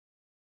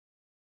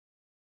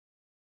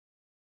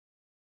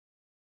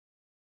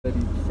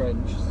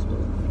French, so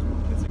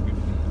That's a good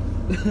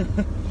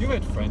thing. You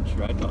had French,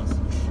 right, Lars?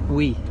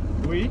 Oui,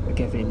 Oui?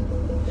 Kevin.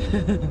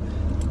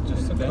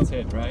 Just that's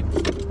it, right?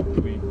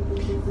 Oui.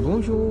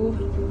 Bonjour.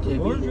 Kevin.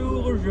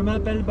 Bonjour, je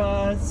m'appelle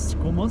Bas.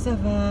 Comment ça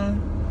va?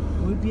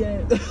 oui bien.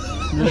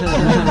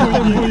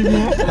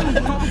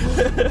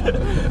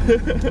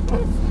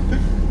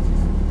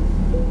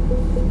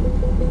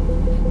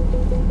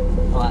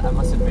 Well, I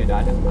must admit,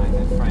 I had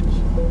French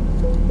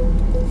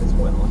as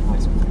well in high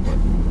school, but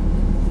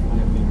I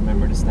only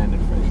remember the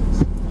standard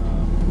phrases.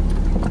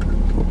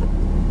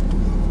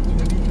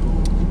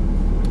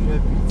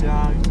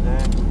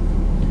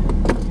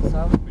 You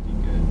sound pretty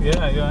good.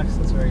 Yeah, your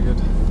accent's very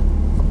good.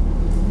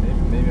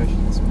 Maybe I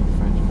should speak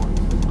French more.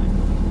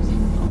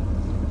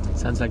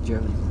 Sounds like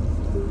German.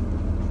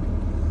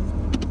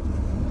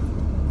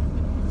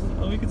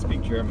 Oh, we could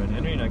speak German.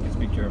 Henry and I could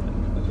speak German.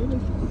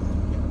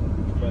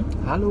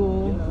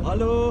 Hallo. Ja.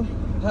 Hallo,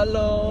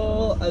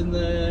 Hallo, and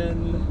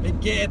then wie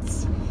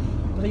geht's?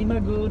 prima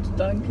gut,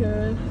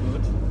 danke.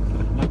 Gut.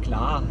 Na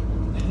klar.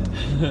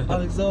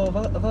 Also,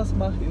 was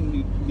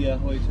machen wir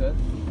heute?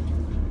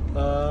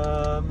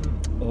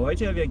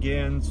 Heute wir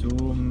gehen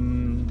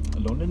zum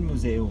London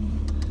Museum.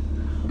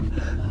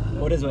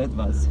 Oder so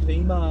etwas.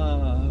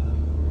 Prima.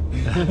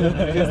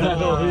 That's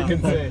not all you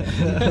can say.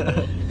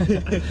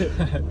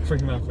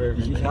 Prima for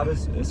everything. Ich habe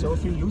so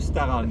viel Lust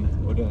daran,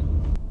 oder?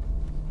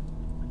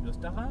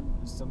 Lust daran?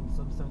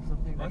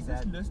 Something like Was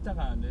that. ist Lust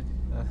daran?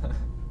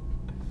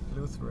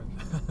 Lutheran.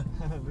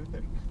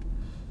 Luther.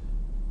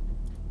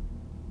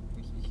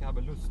 Ich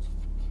habe Lust.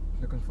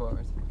 Looking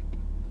forward.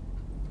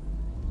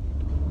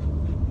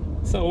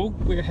 So,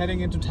 we're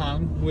heading into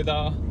town with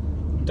our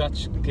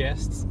Dutch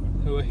guests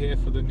who are here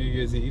for the New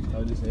Year's Eve.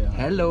 How do you say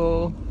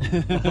Hello.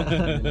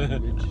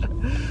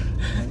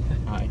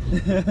 Hi.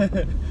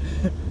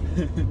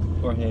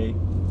 Or hey.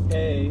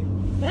 Hey.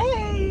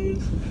 Hey.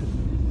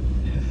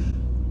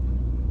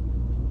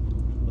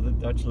 Well, the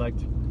Dutch like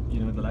to,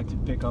 they like to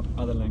pick up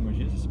other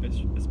languages,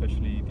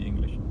 especially the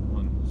English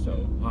one.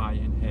 So hi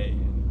and hey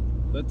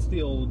and That's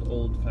the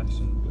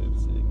old-fashioned way of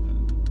saying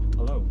that.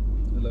 hello.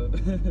 Hello.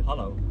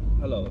 Hello.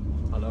 Hello.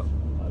 Hello.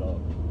 Hello.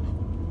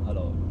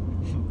 Hello.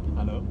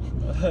 Hello.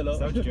 Hello.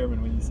 Sounds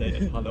German when you say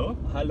it. Hello.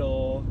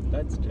 Hello.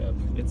 That's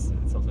German. It's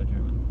also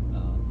German.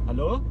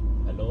 Hello.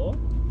 Hello.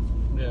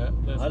 Yeah.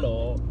 That's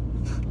Hello.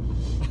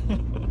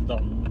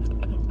 Dum.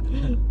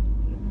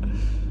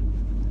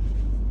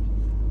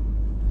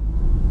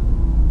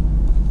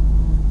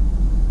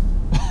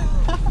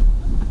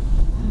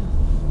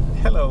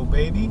 Hello,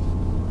 baby.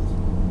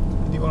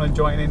 Do you want to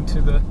join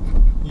into the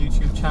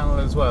YouTube channel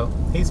as well?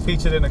 He's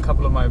featured in a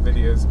couple of my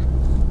videos,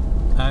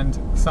 and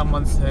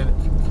someone said,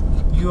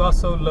 "You are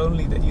so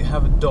lonely that you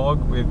have a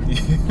dog with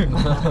you."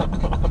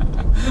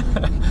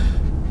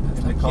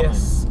 It's like,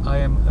 yes, I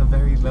am a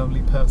very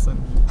lonely person.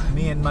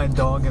 Me and my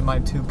dog and my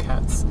 2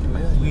 cats.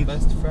 We're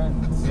best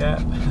friends. Yeah.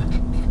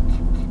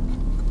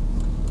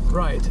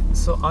 Right,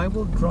 so I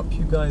will drop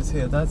you guys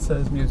here. That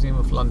says Museum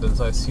of London,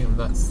 so I assume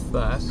that's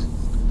that.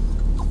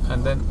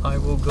 And then I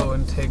will go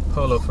and take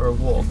Polo for a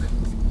walk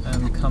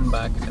and come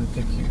back and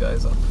pick you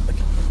guys up.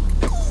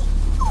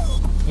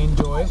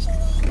 Enjoy.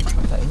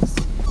 Thanks.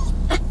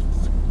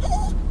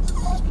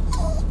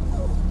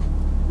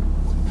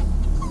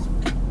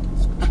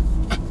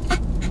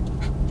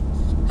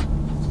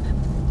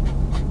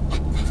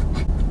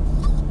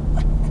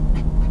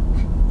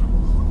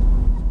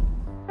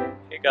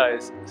 Hey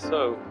guys,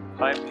 so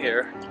I'm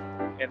here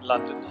in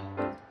London,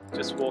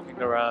 just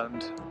walking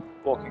around,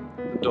 walking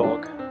the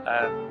dog,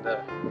 and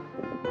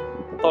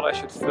thought I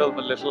should film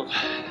a little.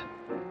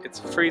 It's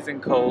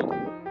freezing cold.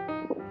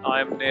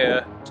 I'm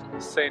near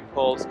St.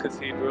 Paul's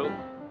Cathedral.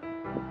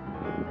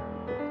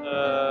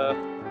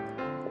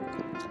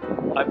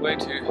 I'm going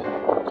to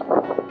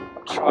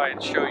try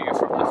and show you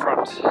from the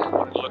front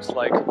what it looks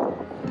like.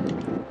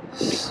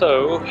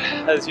 So,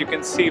 as you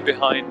can see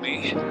behind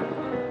me,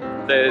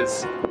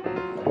 there's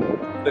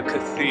the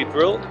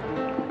cathedral,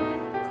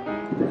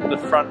 the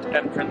front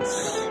entrance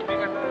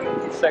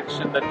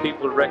section that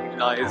people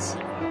recognize.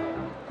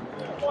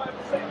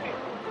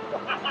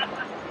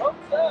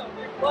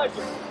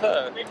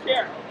 So,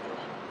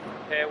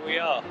 here we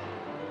are.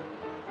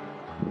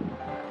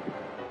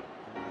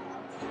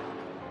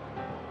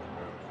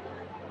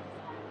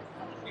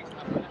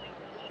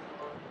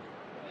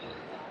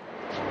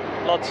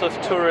 Lots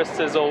of tourists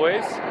as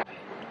always.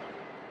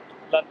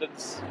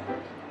 London's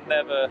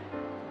never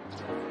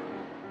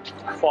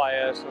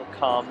quiet or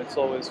calm, it's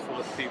always full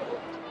of people.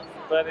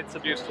 But it's a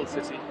beautiful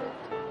city.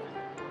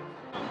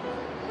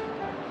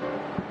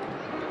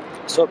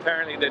 So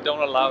apparently they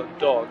don't allow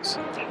dogs,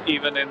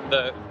 even in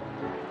the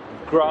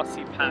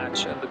grassy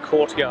patch and the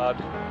courtyard.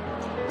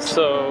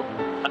 So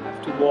I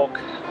have to walk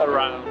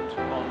around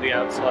on the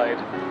outside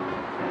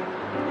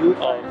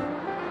of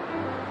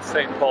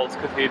St. Paul's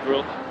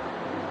Cathedral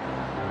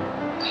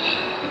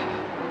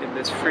in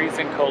this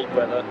freezing cold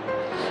weather.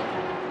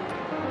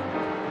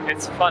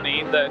 It's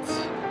funny that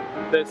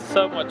there's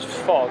so much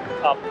fog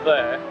up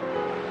there,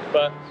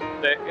 but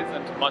there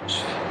isn't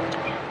much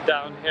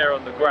down here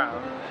on the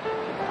ground,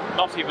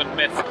 not even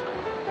mist,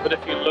 but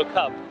if you look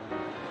up,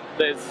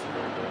 there's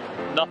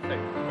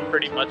nothing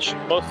pretty much.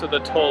 Most of the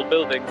tall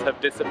buildings have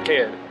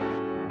disappeared.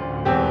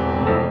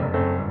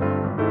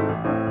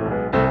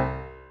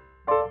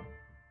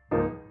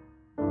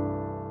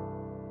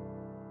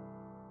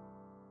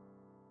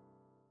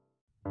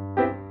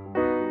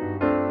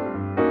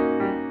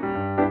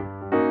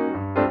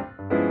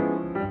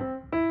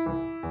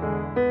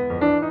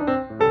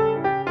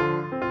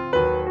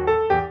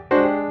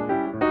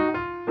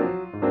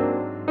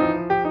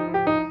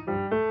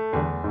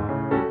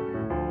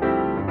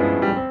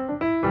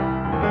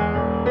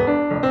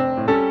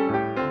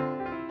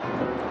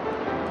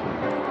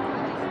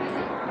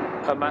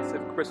 A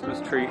massive Christmas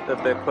tree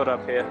that they put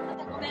up here.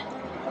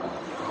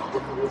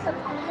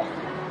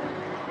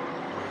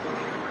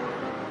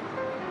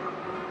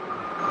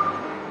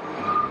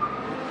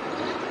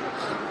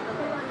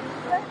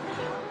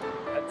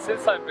 And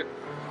since I've been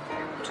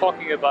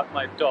talking about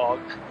my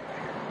dog,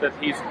 that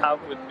he's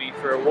out with me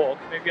for a walk,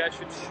 maybe I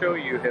should show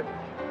you him.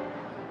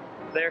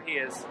 There he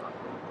is.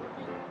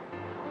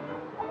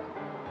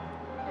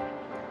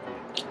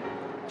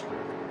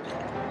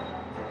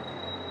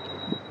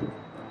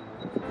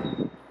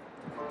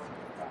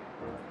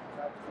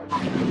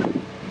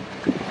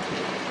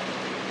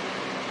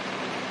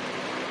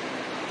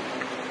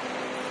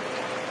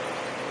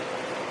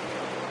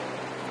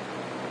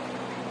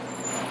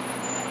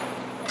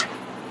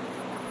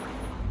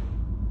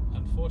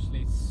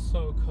 Unfortunately, it's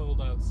so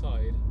cold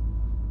outside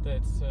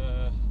that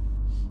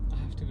I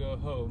have to go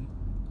home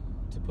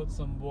to put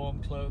some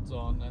warm clothes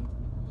on and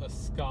a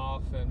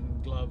scarf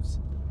and gloves.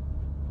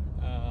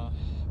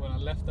 When I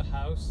left the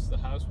house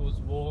was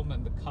warm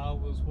and the car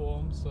was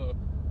warm, so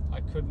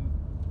I couldn't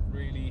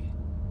really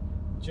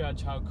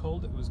judge how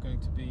cold it was going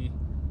to be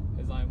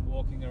as I'm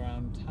walking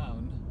around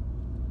town.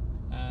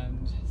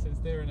 And since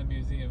they're in a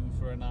museum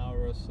for an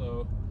hour or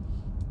so,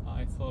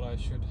 I thought I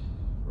should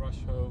rush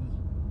home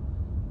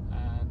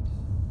and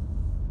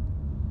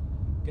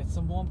get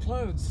some warm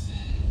clothes.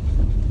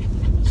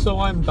 So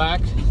I'm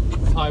back.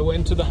 I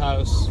went to the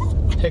house,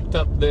 picked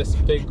up this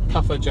big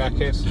puffer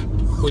jacket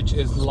which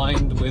is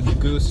lined with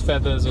goose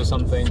feathers or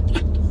something.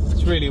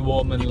 It's really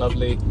warm and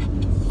lovely.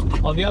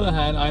 On the other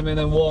hand, I'm in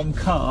a warm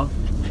car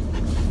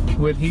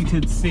with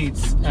heated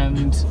seats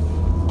and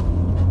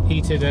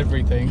heated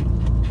everything,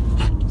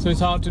 so it's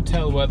hard to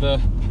tell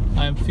whether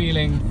I'm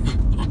feeling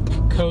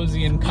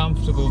cozy and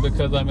comfortable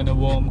because I'm in a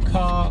warm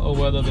car or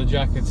whether the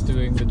jacket's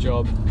doing the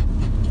job.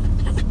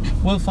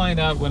 We'll find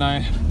out when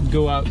I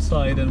go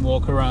outside and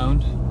walk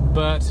around,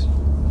 but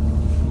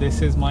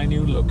this is my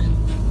new look.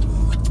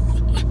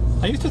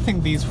 I used to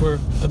think these were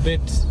a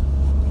bit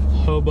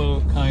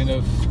hobo, kind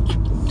of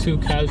too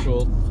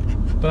casual,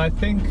 but I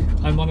think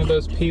I'm one of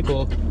those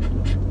people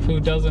who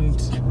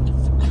doesn't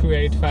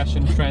create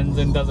fashion trends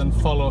and doesn't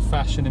follow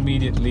fashion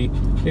immediately.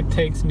 It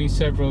takes me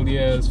several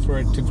years for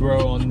it to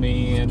grow on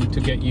me and to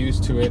get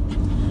used to it.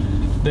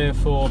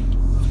 Therefore,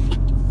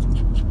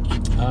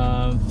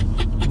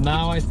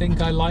 now I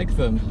think I like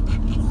them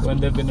when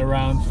they've been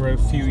around for a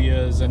few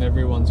years and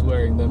everyone's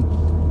wearing them.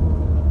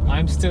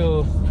 I'm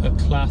still a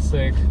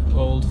classic,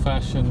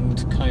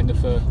 old-fashioned kind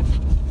of a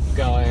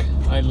guy.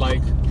 I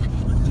like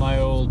my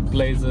old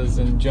blazers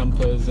and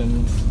jumpers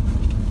and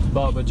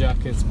barber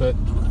jackets, but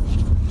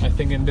I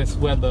think in this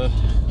weather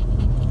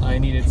I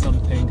needed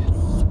something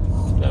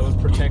that would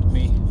protect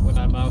me when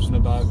I'm out and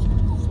about.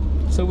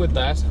 So with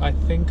that, I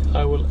think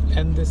I will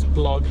end this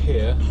vlog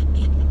here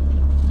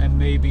and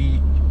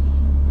maybe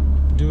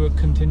do a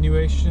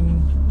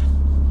continuation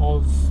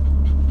of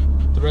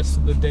the rest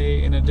of the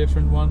day in a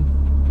different one.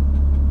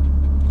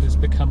 It's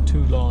become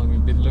too long.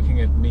 You've been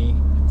looking at me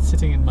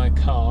sitting in my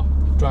car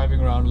driving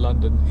around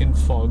London in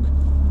fog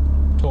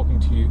talking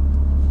to you,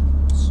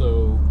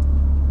 so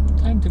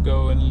time to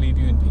go and leave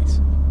you in peace.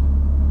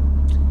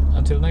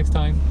 Until next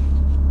time,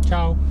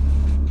 ciao.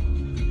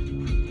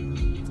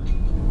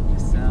 The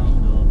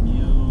sound of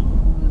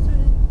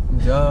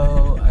music.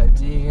 Go, a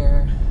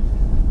deer,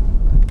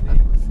 a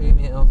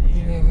female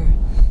deer,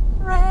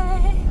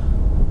 ray,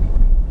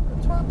 a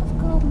drop of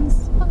golden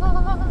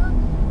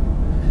sun.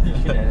 You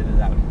should edit it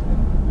out.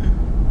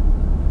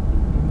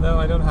 No,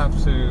 I don't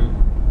have to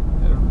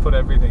put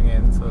everything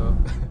in, so...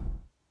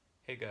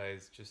 Hey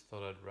guys, just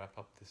thought I'd wrap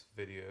up this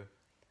video.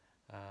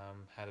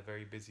 Had a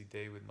very busy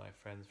day with my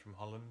friends from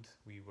Holland.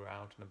 We were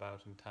out and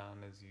about in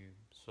town, as you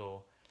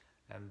saw,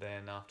 and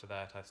then after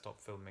that I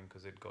stopped filming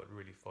because it got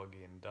really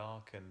foggy and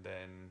dark, and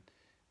then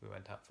we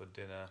went out for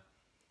dinner.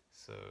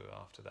 So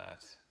after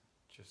that,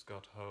 just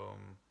got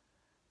home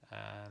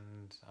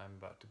and I'm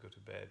about to go to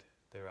bed.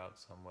 They're out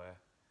somewhere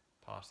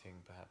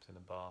partying, perhaps in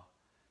a bar.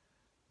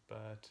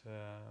 But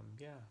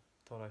yeah,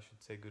 thought I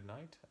should say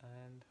goodnight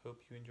and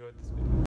hope you enjoyed this video.